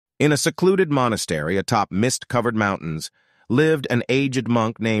In a secluded monastery atop mist-covered mountains lived an aged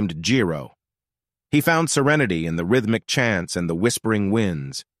monk named Jiro. He found serenity in the rhythmic chants and the whispering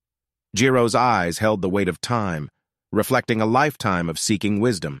winds. Jiro's eyes held the weight of time, reflecting a lifetime of seeking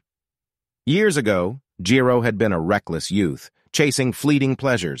wisdom. Years ago, Jiro had been a reckless youth, chasing fleeting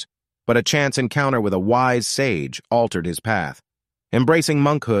pleasures, but a chance encounter with a wise sage altered his path. Embracing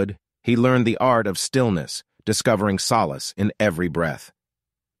monkhood, he learned the art of stillness, discovering solace in every breath.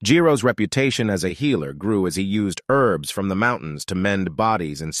 Jiro's reputation as a healer grew as he used herbs from the mountains to mend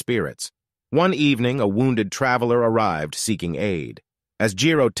bodies and spirits. One evening, a wounded traveler arrived seeking aid. As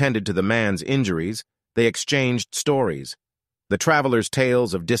Jiro tended to the man's injuries, they exchanged stories. The traveler's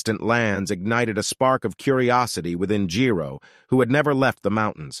tales of distant lands ignited a spark of curiosity within Jiro, who had never left the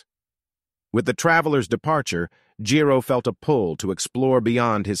mountains. With the traveler's departure, Jiro felt a pull to explore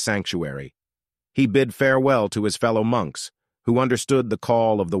beyond his sanctuary. He bid farewell to his fellow monks, who understood the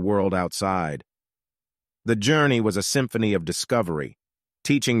call of the world outside. The journey was a symphony of discovery,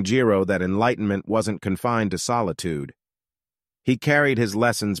 teaching Jiro that enlightenment wasn't confined to solitude. He carried his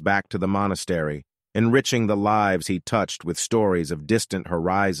lessons back to the monastery, enriching the lives he touched with stories of distant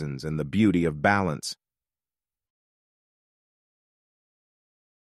horizons and the beauty of balance.